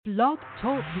Blog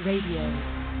Talk Radio.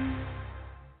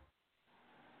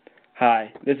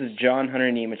 Hi, this is John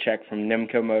Hunter Nemechek from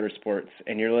Mykkal Motorsports,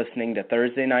 and you're listening to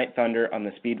Thursday Night Thunder on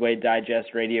the Speedway Digest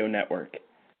Radio Network.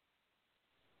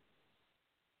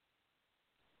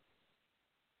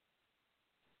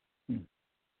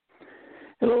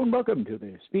 Hello and welcome to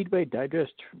the Speedway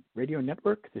Digest Radio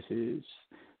Network. This is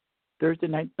Thursday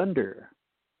Night Thunder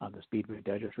on the Speedway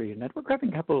Digest Radio Network. We're having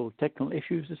a couple of technical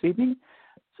issues this evening,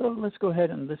 so let's go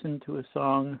ahead and listen to a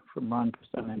song from Ron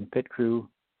Pistone and Pit Crew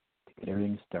to get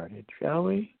everything started, shall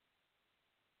we?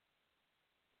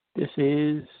 This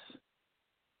is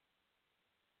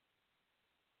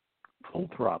Full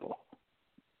Throttle.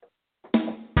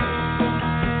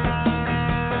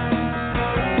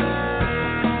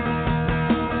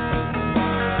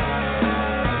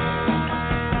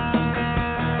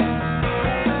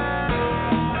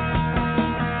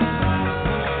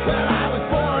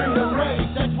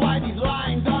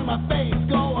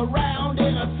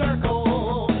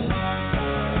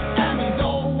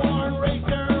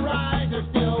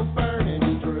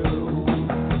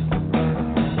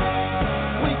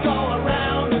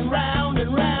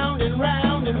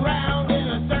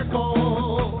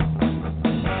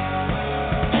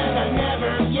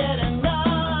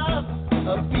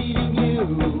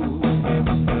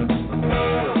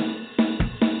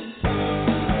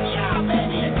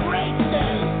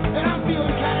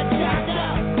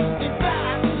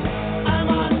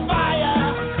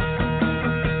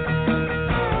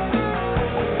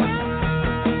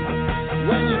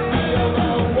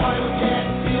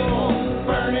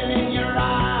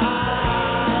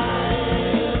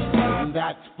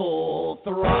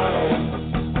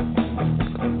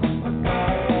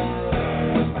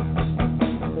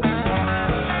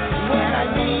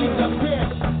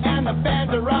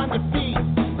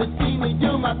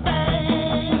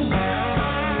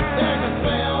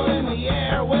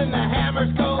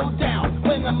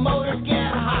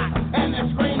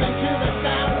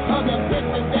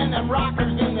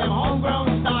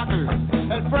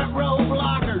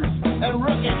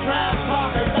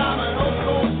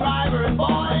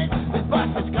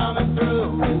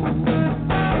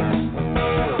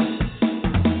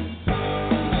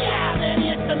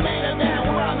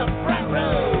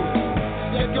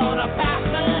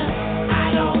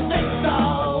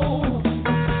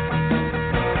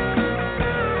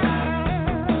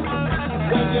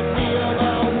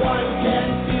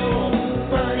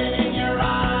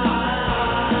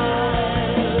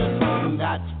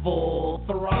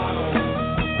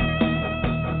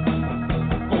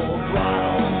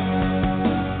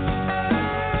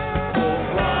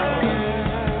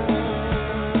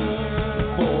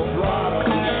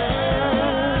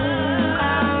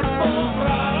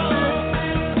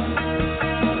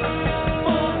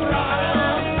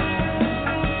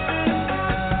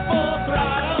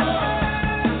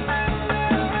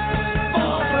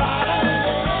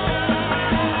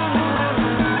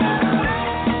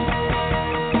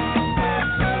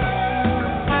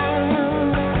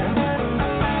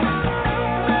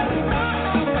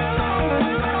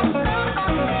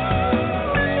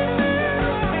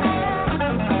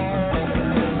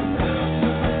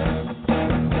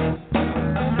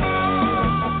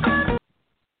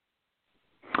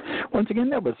 Once again,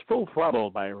 that was Full Throttle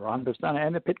by Ron Pistone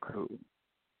and the Pit Crew.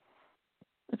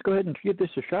 Let's go ahead and give this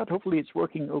a shot. Hopefully it's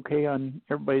working okay on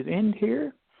everybody's end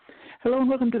here. Hello and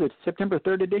welcome to the September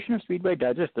 3rd edition of Speedway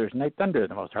Digest Thursday Night Thunder,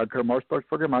 the most hardcore motorsports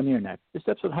program on the internet. This is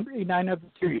episode 189 of the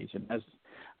series, and as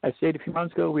I stated a few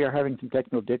months ago, we are having some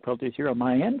technical difficulties here on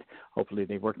my end. Hopefully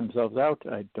they work themselves out.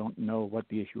 I don't know what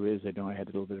the issue is. I know I had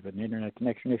a little bit of an internet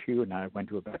connection issue, and I went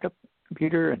to a backup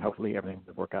computer, and hopefully everything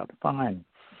will work out fine.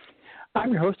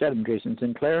 I'm your host, Adam Jason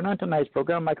Sinclair, and on tonight's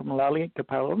program, Mykkal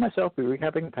Mulalley-Kapalo and myself will be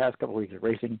recapping the past couple of weeks of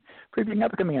racing, previewing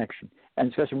upcoming action, and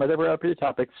discussing whatever other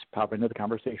topics pop into the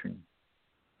conversation.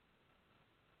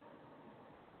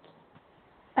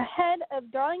 Ahead of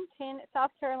Darlington,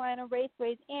 South Carolina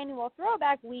Raceway's annual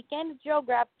Throwback Weekend, Joe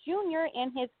Graf Jr.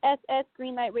 and his SS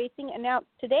Greenlight Racing announced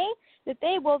today that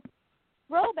they will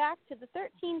throw back to the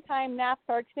 13-time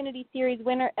NASCAR Xfinity Series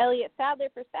winner Elliott Sadler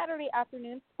for Saturday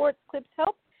afternoon Sports Clips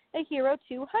Hope, a Hero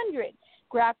 200.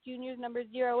 Graf Jr.'s number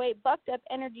 08 Bucked Up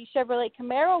Energy Chevrolet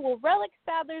Camaro will relic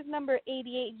Sadler's number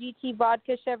 88 GT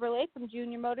Vodka Chevrolet from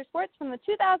Junior Motorsports from the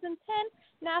 2010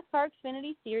 NASCAR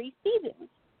Xfinity Series season.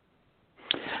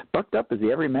 Bucked Up is the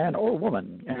every man or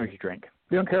woman energy drink.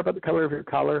 We don't care about the color of your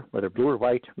collar, whether blue or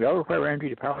white. We all require energy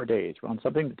to power our days. We want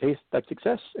something that tastes like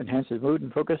success, enhances mood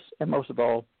and focus, and most of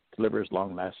all, delivers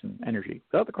long-lasting energy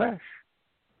without the crash.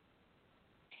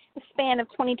 the span of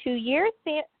 22 years,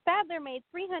 Sadler made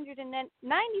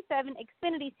 397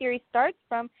 Xfinity Series starts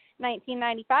from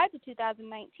 1995 to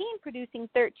 2019, producing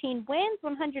 13 wins,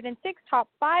 106 top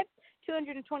 5s,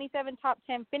 227 top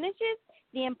 10 finishes.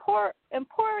 The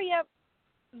Emporia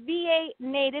VA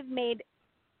native made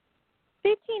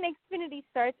 15 Xfinity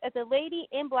starts as a lady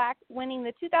in black, winning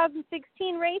the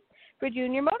 2016 race for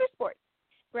Junior Motorsports.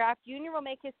 Graf Jr. will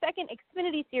make his second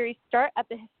Xfinity Series start at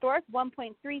the historic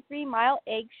 1.33-mile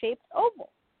egg-shaped oval.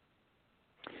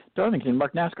 Darlington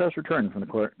marked NASCAR's return from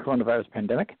the coronavirus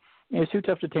pandemic. In a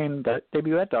suit-tough-to-tame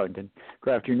debut at Darlington,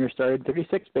 Graf Jr. started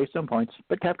 36th based on points,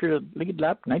 but captured a lead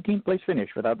lap 19th place finish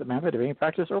without the benefit of any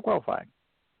practice or qualifying.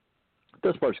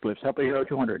 The Sports Cliffs Help a Hero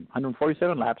 200,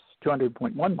 147 laps,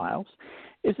 200.1 miles,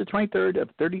 is the 23rd of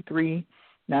 33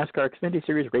 NASCAR Xfinity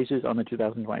Series races on the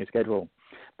 2020 schedule.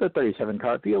 The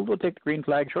 37-car field will take the green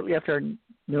flag shortly after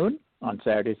noon on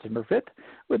Saturday, December 5th,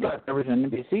 with live coverage on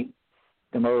NBC,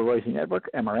 the Motor Racing Network,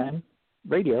 MRN,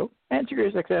 radio, and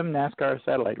SiriusXM NASCAR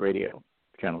Satellite Radio,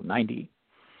 Channel 90.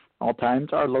 All times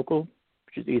are local,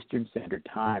 which is Eastern Standard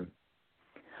Time.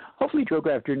 Hopefully Joe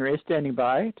Graf Jr. is standing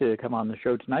by to come on the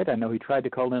show tonight. I know he tried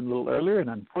to call in a little earlier, and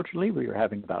unfortunately we were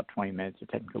having about 20 minutes of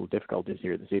technical difficulties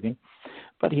here this evening.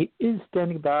 But he is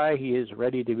standing by. He is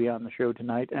ready to be on the show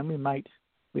tonight, and we might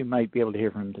be able to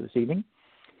hear from him this evening.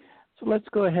 So let's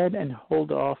go ahead and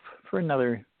hold off for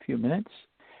another few minutes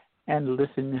and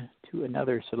listen to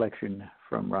another selection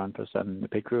from Ron Posan and the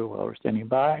pit crew while we're standing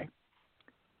by.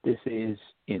 This is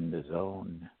In the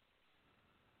Zone.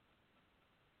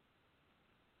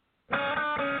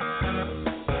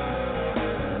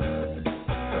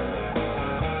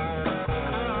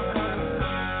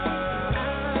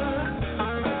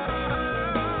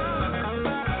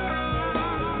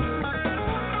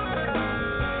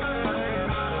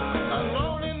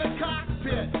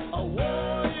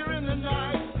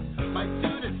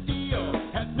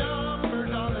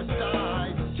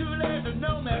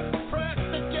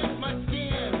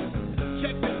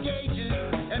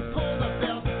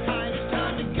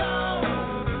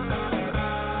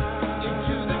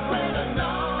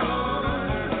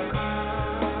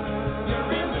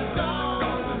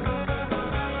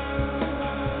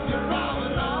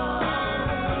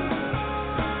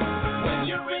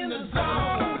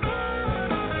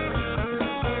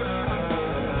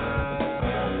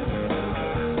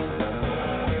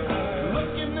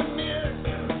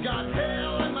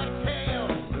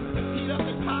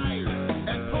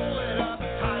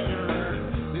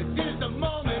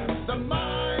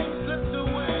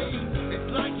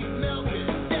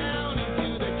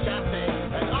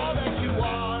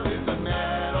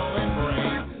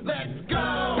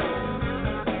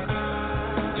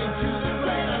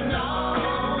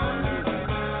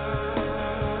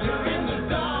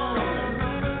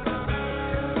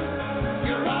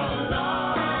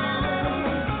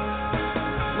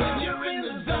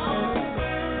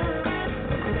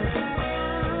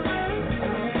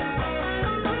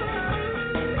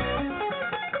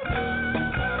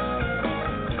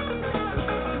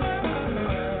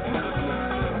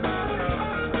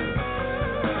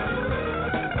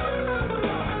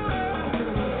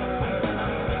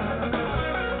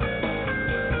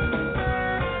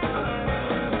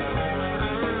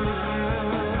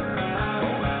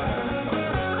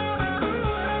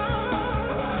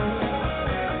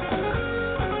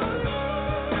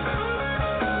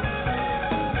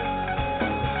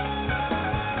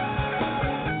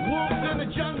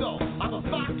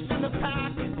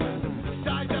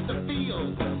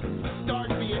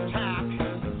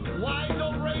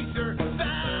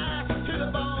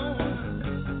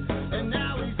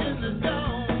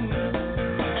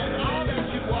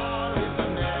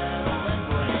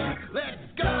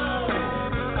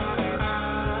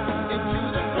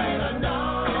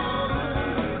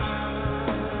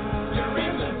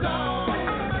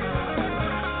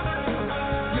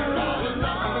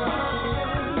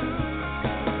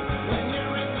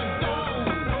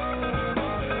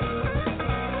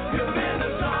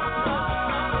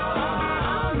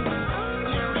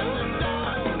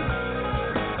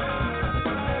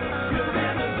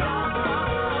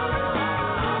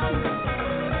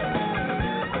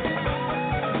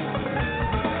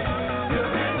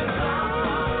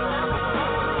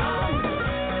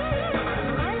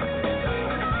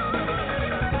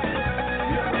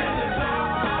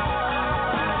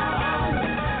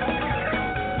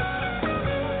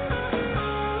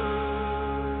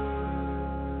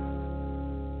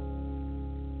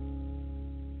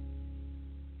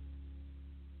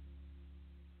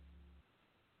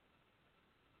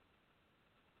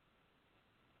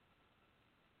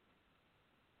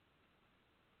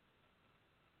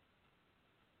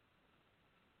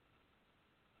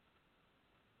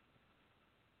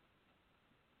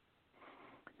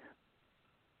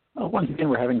 once again,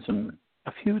 we're having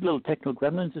a few little technical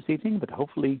gremlins this evening, but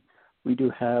hopefully we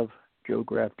do have Joe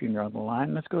Graf Jr. on the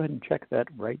line. Let's go ahead and check that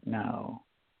right now.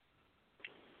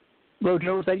 Hello,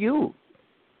 Joe, is that you?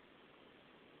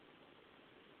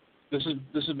 This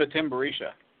is Betim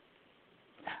Berisha.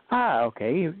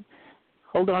 Okay.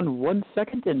 Hold on 1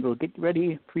 second, and we'll get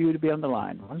ready for you to be on the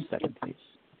line. 1 second, please.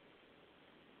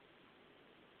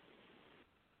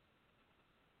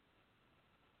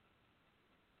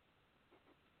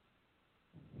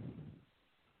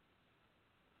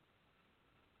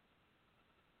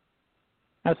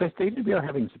 As I stated, we are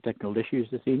having some technical issues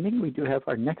this evening. We do have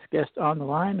our next guest on the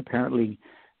line. Apparently,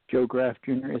 Joe Graf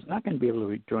Jr. is not going to be able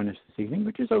to join us this evening,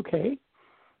 which is okay.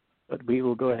 But we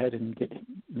will go ahead and get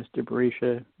Mr.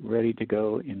 Berisha ready to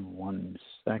go in 1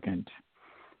 second.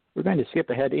 We're going to skip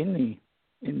ahead in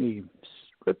the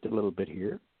script a little bit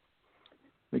here,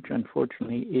 which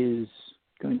unfortunately is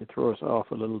going to throw us off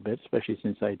a little bit, especially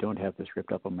since I don't have the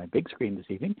script up on my big screen this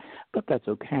evening, but that's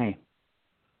okay.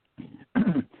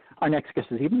 Our next guest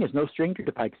this evening is no stranger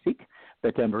to Pikes Peak.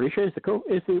 Betim Berisha is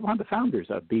one of the founders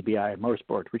of BBI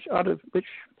Autosport, which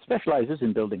specializes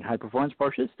in building high-performance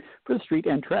Porsches for the street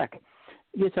and track.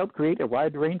 He has helped create a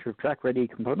wide range of track-ready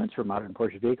components for modern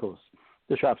Porsche vehicles.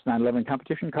 The shop's 911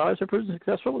 competition cars have proven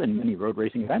successful in many road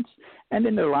racing events and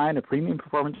in their line of premium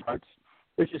performance parts,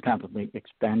 which is constantly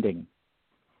expanding.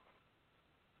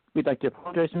 We'd like to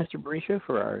apologize to Mr. Berisha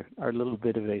for our little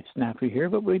bit of a snafu here,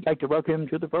 but we'd like to welcome him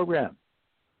to the program.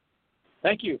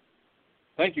 Thank you.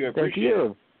 I appreciate Thank you.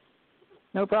 it.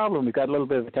 No problem. We've got a little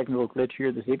bit of a technical glitch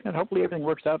here this evening, and hopefully everything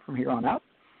works out from here on out.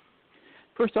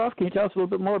 First off, can you tell us a little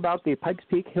bit more about the Pikes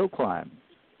Peak Hill Climb?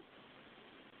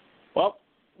 Well,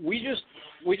 we just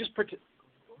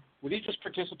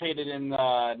participated in the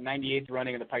 98th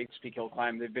running of the Pikes Peak Hill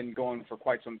Climb. They've been going for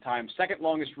quite some time. Second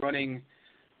longest running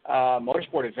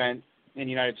motorsport event in the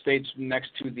United States,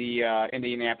 next to the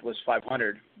Indianapolis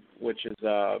 500. Which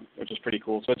is pretty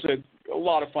cool. So it's a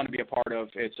lot of fun to be a part of.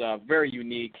 It's very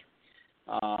unique,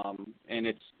 and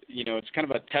it's kind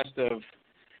of a test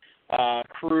of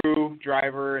crew,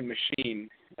 driver, and machine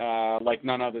like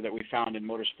none other that we found in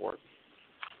motorsport.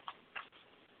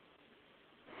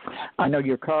 I know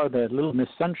your car, the Little Miss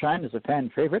Sunshine, is a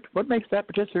fan favorite. What makes that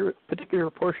particular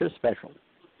Porsche special?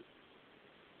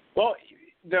 Well,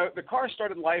 the car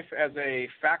started life as a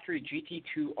factory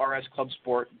GT2 RS Club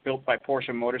Sport built by Porsche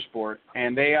Motorsport,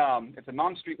 and it's a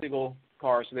non-street legal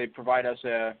car, so they provide us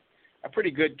a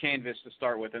pretty good canvas to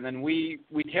start with, and then we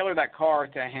tailor that car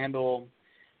to handle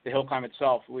the hill climb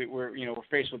itself. We're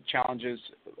faced with challenges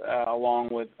along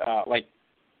with like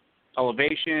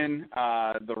elevation,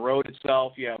 the road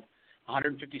itself. You have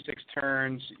 156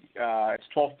 turns. It's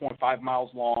 12.5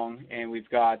 miles long, and we've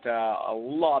got a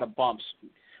lot of bumps.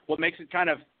 What makes it kind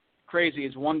of crazy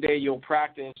is one day you'll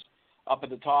practice up at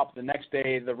the top. The next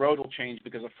day the road will change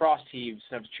because the frost heaves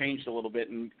have changed a little bit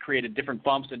and created different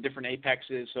bumps and different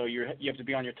apexes. So you have to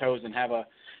be on your toes and have a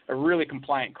really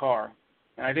compliant car.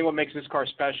 And I think what makes this car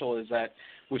special is that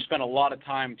we've spent a lot of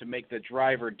time to make the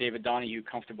driver, David Donahue,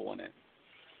 comfortable in it.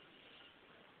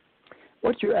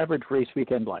 What's your average race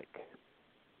weekend like?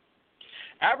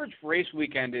 Average race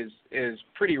weekend is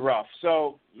pretty rough.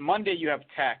 So Monday you have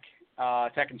tech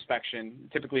inspection,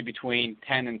 typically between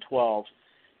 10 and 12.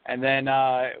 And then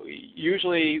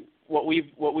usually what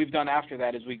we've done after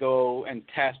that is we go and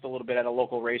test a little bit at a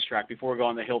local racetrack before we go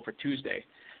on the hill for Tuesday.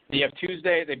 You have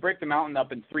Tuesday, they break the mountain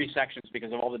up in 3 sections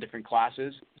because of all the different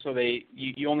classes. So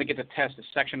you only get to test a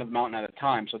section of the mountain at a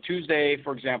time. So Tuesday,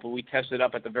 for example, we tested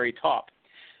up at the very top.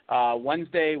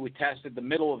 Wednesday, we tested the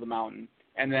middle of the mountain.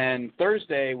 And then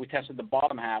Thursday, we tested the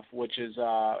bottom half, which is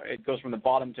it goes from the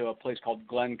bottom to a place called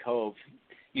Glen Cove.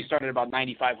 You start at about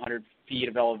 9,500 feet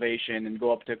of elevation and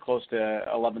go up to close to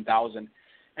 11,000.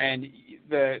 And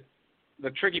the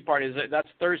tricky part is that's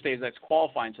Thursdays, that's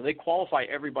qualifying. So they qualify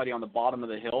everybody on the bottom of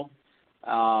the hill.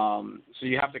 So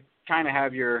you have to kind of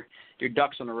have your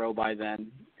ducks in a row by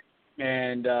then.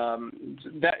 And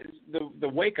the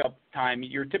wake-up time,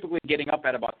 you're typically getting up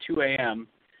at about 2 a.m.,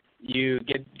 you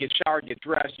get showered, get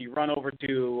dressed, you run over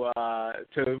to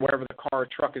wherever the car or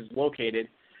truck is located.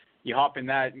 You hop in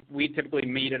that. We typically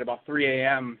meet at about 3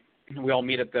 a.m. We all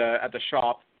meet at the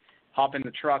shop, hop in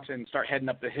the trucks, and start heading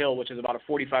up the hill, which is about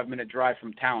a 45-minute drive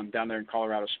from town down there in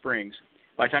Colorado Springs.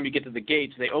 By the time you get to the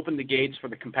gates, they open the gates for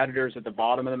the competitors at the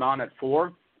bottom of the mountain at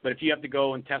 4. But if you have to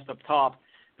go and test up top,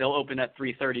 they'll open at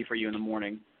 3:30 for you in the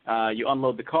morning. You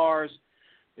unload the cars.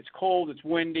 It's cold. It's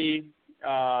windy.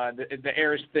 The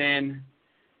air is thin.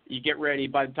 You get ready.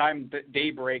 By the time the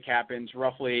daybreak happens,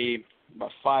 roughly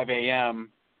about 5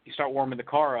 a.m., you start warming the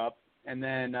car up, and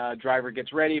then driver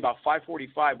gets ready. About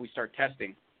 5:45, we start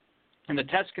testing. And the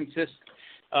test consists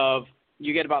of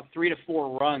you get about 3 to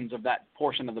 4 runs of that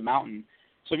portion of the mountain.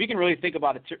 So if you can really think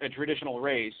about a traditional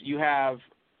race, you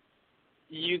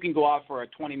can go out for a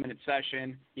 20-minute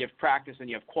session, you have practice, and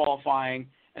you have qualifying,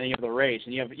 and then you have the race,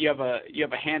 and you have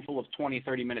a handful of 20,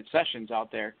 30-minute sessions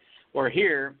out there. Where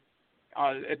here,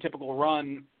 a typical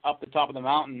run up the top of the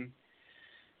mountain,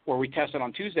 where we tested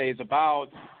on Tuesday, is about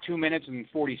 2 minutes and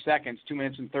 40 seconds, 2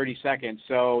 minutes and 30 seconds.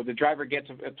 So the driver gets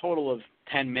a total of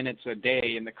 10 minutes a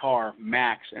day in the car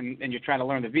max, and you're trying to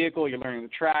learn the vehicle, you're learning the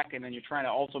track, and then you're trying to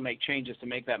also make changes to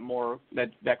make that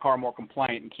car more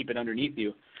compliant and keep it underneath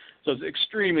you. So it's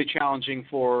extremely challenging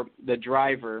for the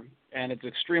driver, and it's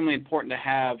extremely important to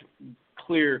have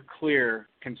clear,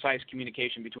 concise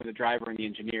communication between the driver and the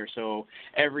engineer. So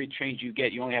every change you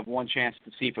get, you only have one chance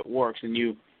to see if it works, and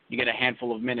you get a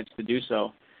handful of minutes to do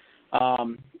so.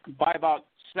 By about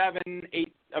 7,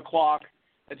 8 o'clock,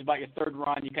 it's about your third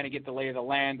run. You kind of get the lay of the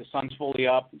land. The sun's fully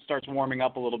up. It starts warming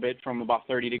up a little bit from about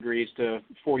 30 degrees to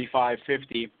 45,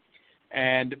 50.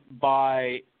 And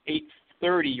by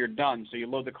 8:30, you're done. So you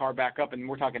load the car back up, and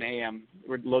we're talking AM.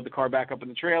 We load the car back up in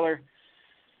the trailer,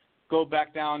 go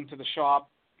back down to the shop,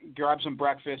 grab some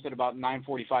breakfast at about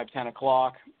 9:45, 10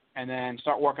 o'clock, and then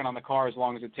start working on the car as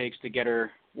long as it takes to get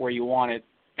her where you want it.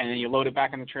 And then you load it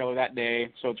back in the trailer that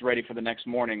day so it's ready for the next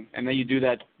morning. And then you do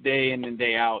that day in and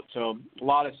day out. So a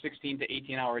lot of 16 to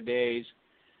 18-hour days.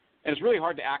 And it's really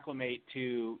hard to acclimate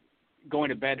to going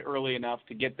to bed early enough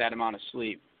to get that amount of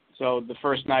sleep. So the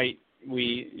first night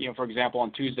for example,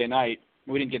 on Tuesday night,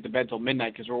 we didn't get to bed till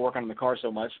midnight because we were working on the car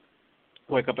so much.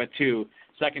 Wake up at 2.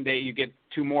 Second day, you get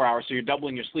 2 more hours, so you're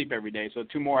doubling your sleep every day. So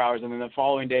 2 more hours, and then the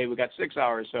following day, we got 6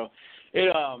 hours. So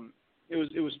it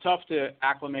was tough to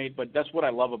acclimate, but that's what I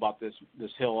love about this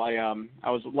hill. I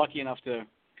was lucky enough to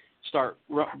start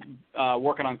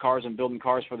working on cars and building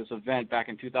cars for this event back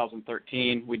in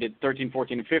 2013. We did 13,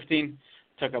 14, and 15.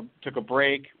 Took a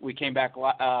break. We came back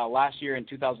last year in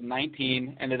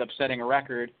 2019. Ended up setting a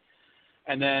record,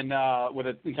 and then with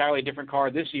an entirely different car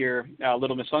this year,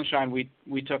 Little Miss Sunshine.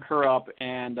 We took her up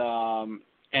and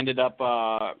ended up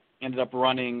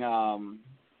running.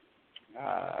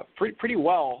 Pretty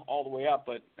well all the way up,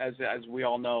 but as we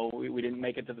all know, we didn't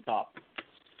make it to the top.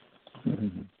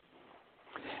 Mm-hmm.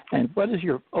 And what is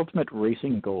your ultimate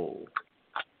racing goal?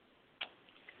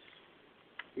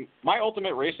 My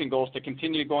ultimate racing goal is to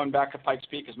continue going back to Pikes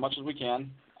Peak as much as we can.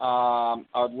 I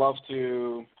would love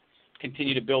to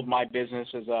continue to build my business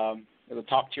as a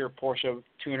top-tier Porsche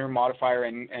tuner, modifier,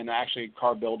 and actually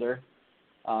car builder.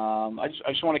 I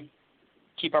just want to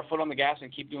keep our foot on the gas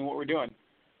and keep doing what we're doing.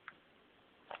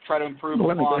 Try to improve. Well,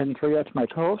 let me go ahead and throw you out to my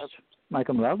co-host,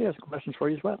 Mykkal Mulalley, has some questions for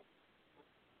you as well.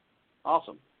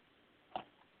 Awesome.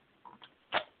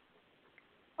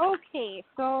 Okay,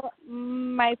 so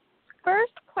my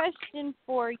first question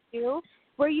for you,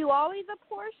 were you always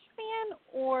a Porsche fan,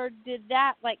 or did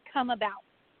that, come about?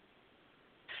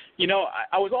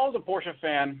 I was always a Porsche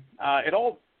fan. It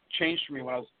all changed for me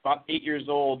when I was about 8 years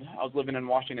old. I was living in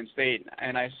Washington State,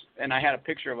 and I had a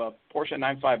picture of a Porsche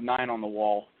 959 on the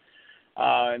wall.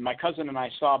 And my cousin and I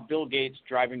saw Bill Gates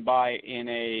driving by in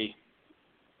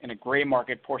a gray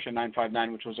market Porsche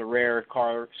 959, which was a rare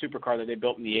car, supercar that they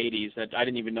built in the 80s that I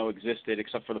didn't even know existed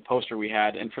except for the poster we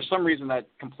had. And for some reason, that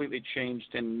completely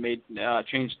changed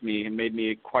me and made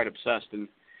me quite obsessed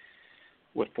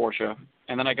with Porsche.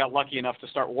 And then I got lucky enough to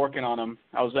start working on them.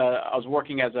 I was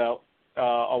working as a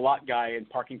lot guy and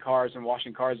parking cars and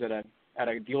washing cars at a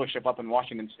dealership up in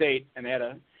Washington State, and they had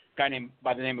a guy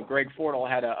by the name of Greg Fordle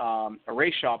had a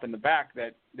race shop in the back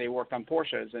that they worked on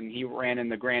Porsches, and he ran in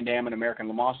the Grand Am and American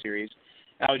Le Mans series.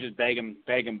 And I would just beg him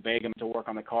to work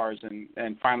on the cars,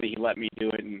 and finally he let me do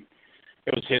it, and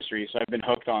it was history. So I've been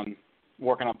hooked on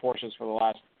working on Porsches for the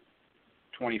last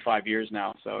 25 years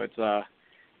now. So it's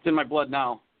in my blood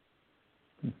now.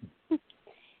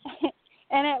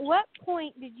 And at what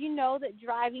point did you know that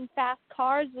driving fast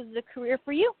cars was the career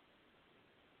for you?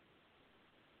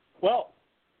 Well,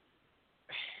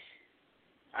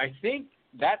 I think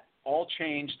that all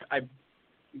changed.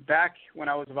 Back when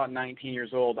I was about 19 years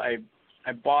old, I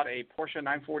bought a Porsche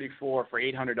 944 for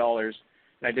 $800, and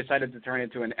I decided to turn it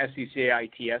into an SCCA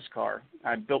ITS car.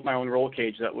 I built my own roll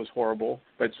cage that was horrible,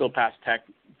 but it still passed tech,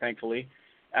 thankfully.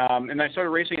 And I started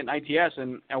racing in ITS,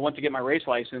 and I went to get my race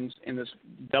license in this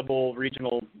double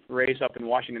regional race up in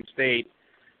Washington State.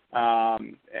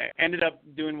 Ended up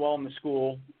doing well in the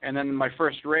school, and then my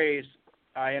first race,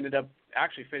 I ended up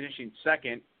actually finishing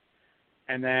second,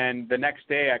 and then the next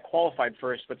day I qualified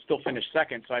first but still finished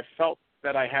second. So I felt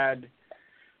that I had,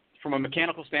 from a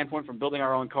mechanical standpoint, from building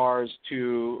our own cars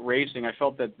to racing, I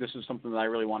felt that this is something that I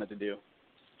really wanted to do.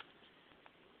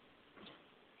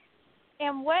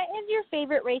 And what is your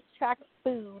favorite racetrack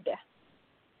food?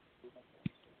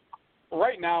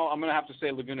 Right now, I'm going to have to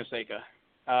say Laguna Seca.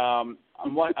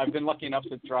 I've been lucky enough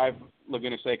to drive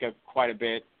Laguna Seca quite a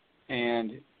bit,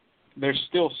 and there's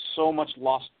still so much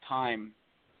lost time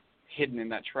hidden in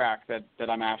that track that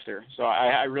I'm after. So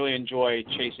I really enjoy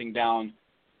chasing down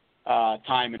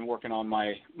time and working on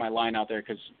my line out there,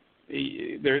 because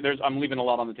I'm leaving a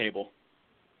lot on the table.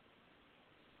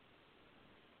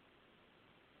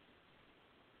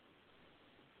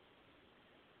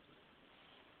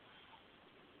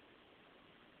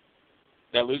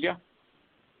 Did I lose you?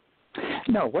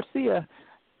 No. What's the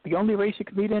only race you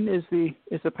compete in is the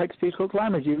Pikes Peak Hill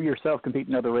Climb, or do you yourself compete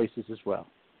in other races as well?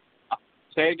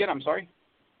 Say it again. I'm sorry.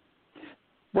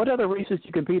 What other races do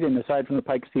you compete in aside from the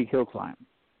Pikes Peak Hill Climb?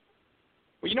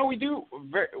 Well, we do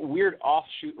very weird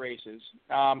offshoot races.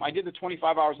 I did the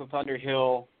 25 Hours of Thunder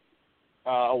Hill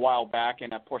a while back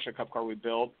in a Porsche Cup car we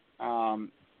built.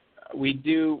 We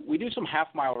do some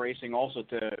half-mile racing also.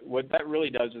 What that really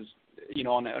does is,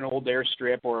 on an old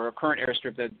airstrip or a current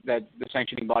airstrip that the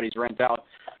sanctioning bodies rent out.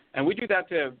 And we do that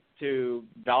to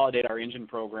validate our engine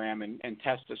program and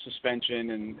test the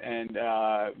suspension and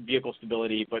vehicle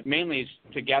stability, but mainly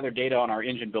to gather data on our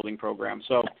engine building program.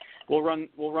 So we'll run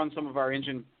some of our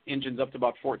engines up to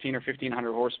about 1,400 or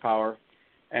 1,500 horsepower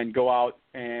and go out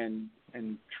and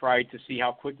try to see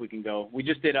how quick we can go. We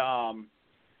just did a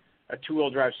two-wheel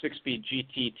drive 6-speed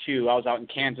GT2. I was out in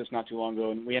Kansas not too long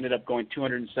ago, and we ended up going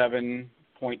 207.6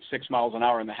 miles an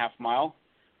hour in the half mile,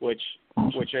 which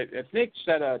I think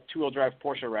set a two-wheel drive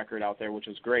Porsche record out there, which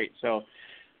was great. So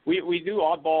we do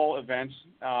oddball events.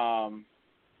 The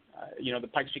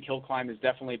Pikes Peak Hill Climb is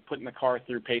definitely putting the car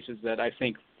through paces that I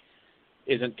think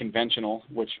isn't conventional,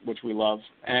 which we love.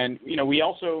 And we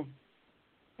also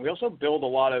build a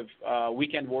lot of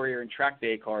weekend warrior and track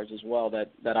day cars as well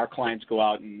that our clients go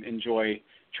out and enjoy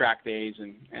track days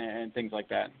and things like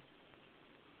that.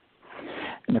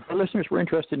 And if our listeners were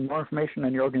interested in more information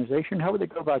on your organization, how would they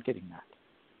go about getting that?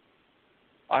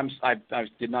 I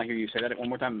did not hear you say that one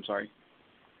more time. I'm sorry.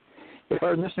 If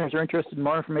our listeners are interested in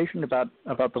more information about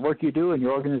the work you do in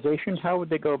your organization, how would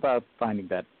they go about finding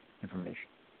that information?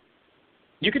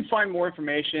 You can find more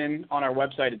information on our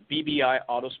website at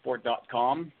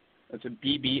bbiautosport.com. That's at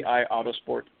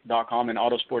bbiautosport.com, and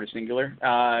Autosport is singular.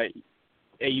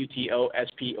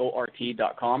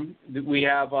 autosport.com. We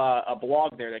have a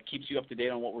blog there that keeps you up to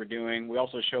date on what we're doing. We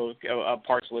also show a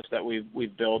parts list that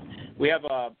we've built. We have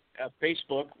a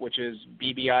Facebook, which is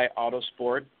BBI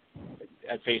Autosport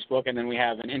at Facebook, and then we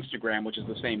have an Instagram, which is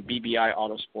the same, BBI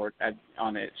Autosport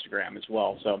on Instagram as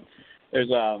well. So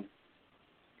there's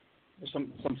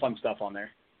some fun stuff on there.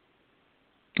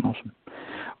 Awesome.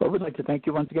 Well, we'd like to thank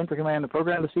you once again for coming on the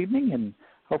program this evening, and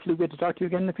hopefully we get to talk to you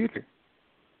again in the future.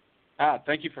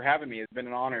 Thank you for having me. It's been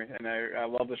an honor, and I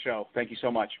love the show. Thank you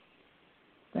so much.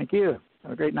 Thank you.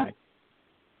 Have a great night.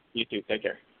 You too. Take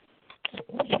care.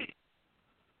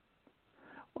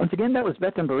 Once again, that was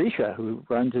Betim Berisha, who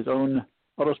runs his own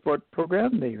Autosport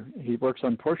program. He works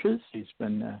on Porsches. He's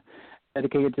been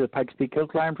dedicated to the Pikes Peak Hill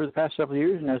Climb for the past several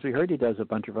years, and as we heard, he does a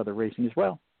bunch of other racing as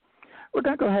well. We're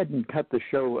going to go ahead and cut the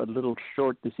show a little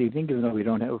short this evening, even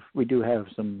though we do have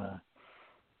some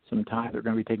time that we're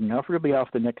going to be taking off. We're going to be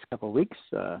off the next couple of weeks.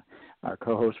 Our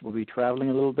co-host will be traveling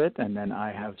a little bit, and then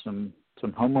I have some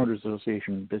homeowners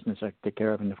association business I take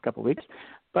care of in a couple of weeks.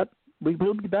 But we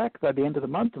will be back by the end of the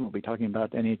month, and we'll be talking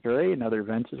about NHRA and other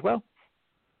events as well.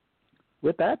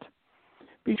 With that,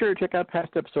 be sure to check out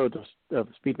past episodes of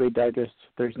Speedway Digest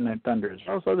Thursday Night Thunder, as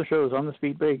well as other shows on the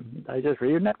Speedway Digest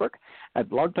Radio Network at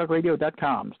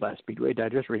blogtalkradio.com/Speedway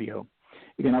Digest Radio.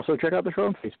 You can also check out the show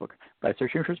on Facebook by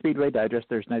searching for Speedway Digest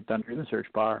Thursday Night Thunder in the search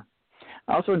bar.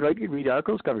 I also invite you to read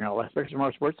articles covering all aspects of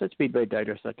motorsports at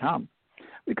speedwaydigest.com.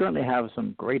 We currently have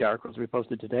some great articles we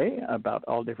posted today about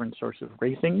all different sorts of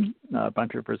racing, a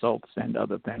bunch of results, and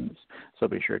other things, so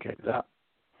be sure to check it out.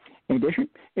 In addition,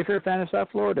 if you're a fan of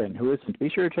South Florida and who isn't, be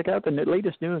sure to check out the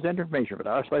latest news and information about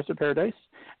Our Slice of Paradise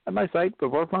at my site, For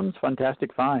Wolfram's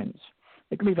Fantastic Finds.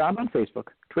 It can be found on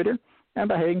Facebook, Twitter, and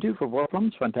by heading to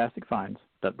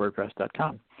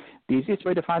forwolframsfantasticfinds.wordpress.com. The easiest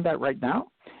way to find that right now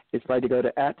is by to go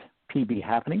to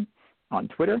 @PBHappening on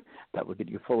Twitter. That will get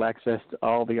you full access to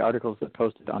all the articles that are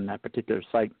posted on that particular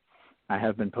site. I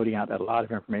have been putting out a lot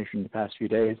of information in the past few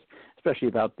days, especially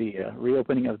about the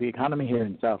reopening of the economy here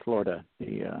in South Florida,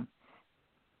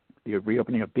 the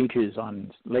reopening of beaches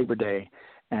on Labor Day,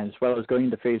 and as well as going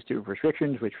into phase 2 of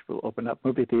restrictions, which will open up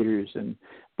movie theaters and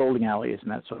bowling alleys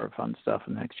and that sort of fun stuff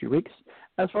in the next few weeks,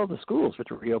 as well as the schools, which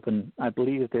will reopen. I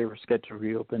believe they were scheduled to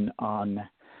reopen on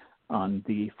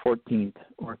the 14th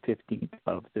or 15th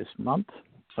of this month.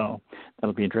 So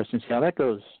that'll be interesting to see how that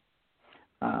goes.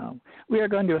 We are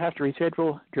going to have to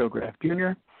reschedule Joe Graf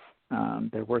Jr.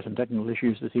 There were some technical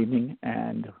issues this evening,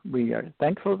 and we are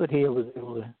thankful that he was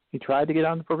able to. He tried to get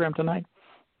on the program tonight,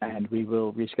 and we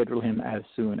will reschedule him as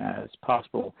soon as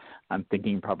possible. I'm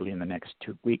thinking probably in the next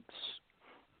 2 weeks.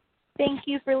 Thank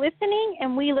you for listening,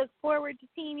 and we look forward to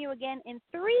seeing you again in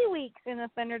 3 weeks in the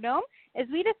Thunderdome as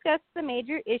we discuss the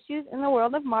major issues in the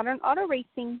world of modern auto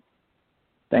racing.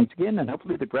 Thanks again, and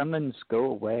hopefully the gremlins go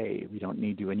away. We don't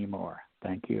need you anymore.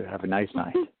 Thank you. Have a nice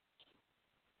night.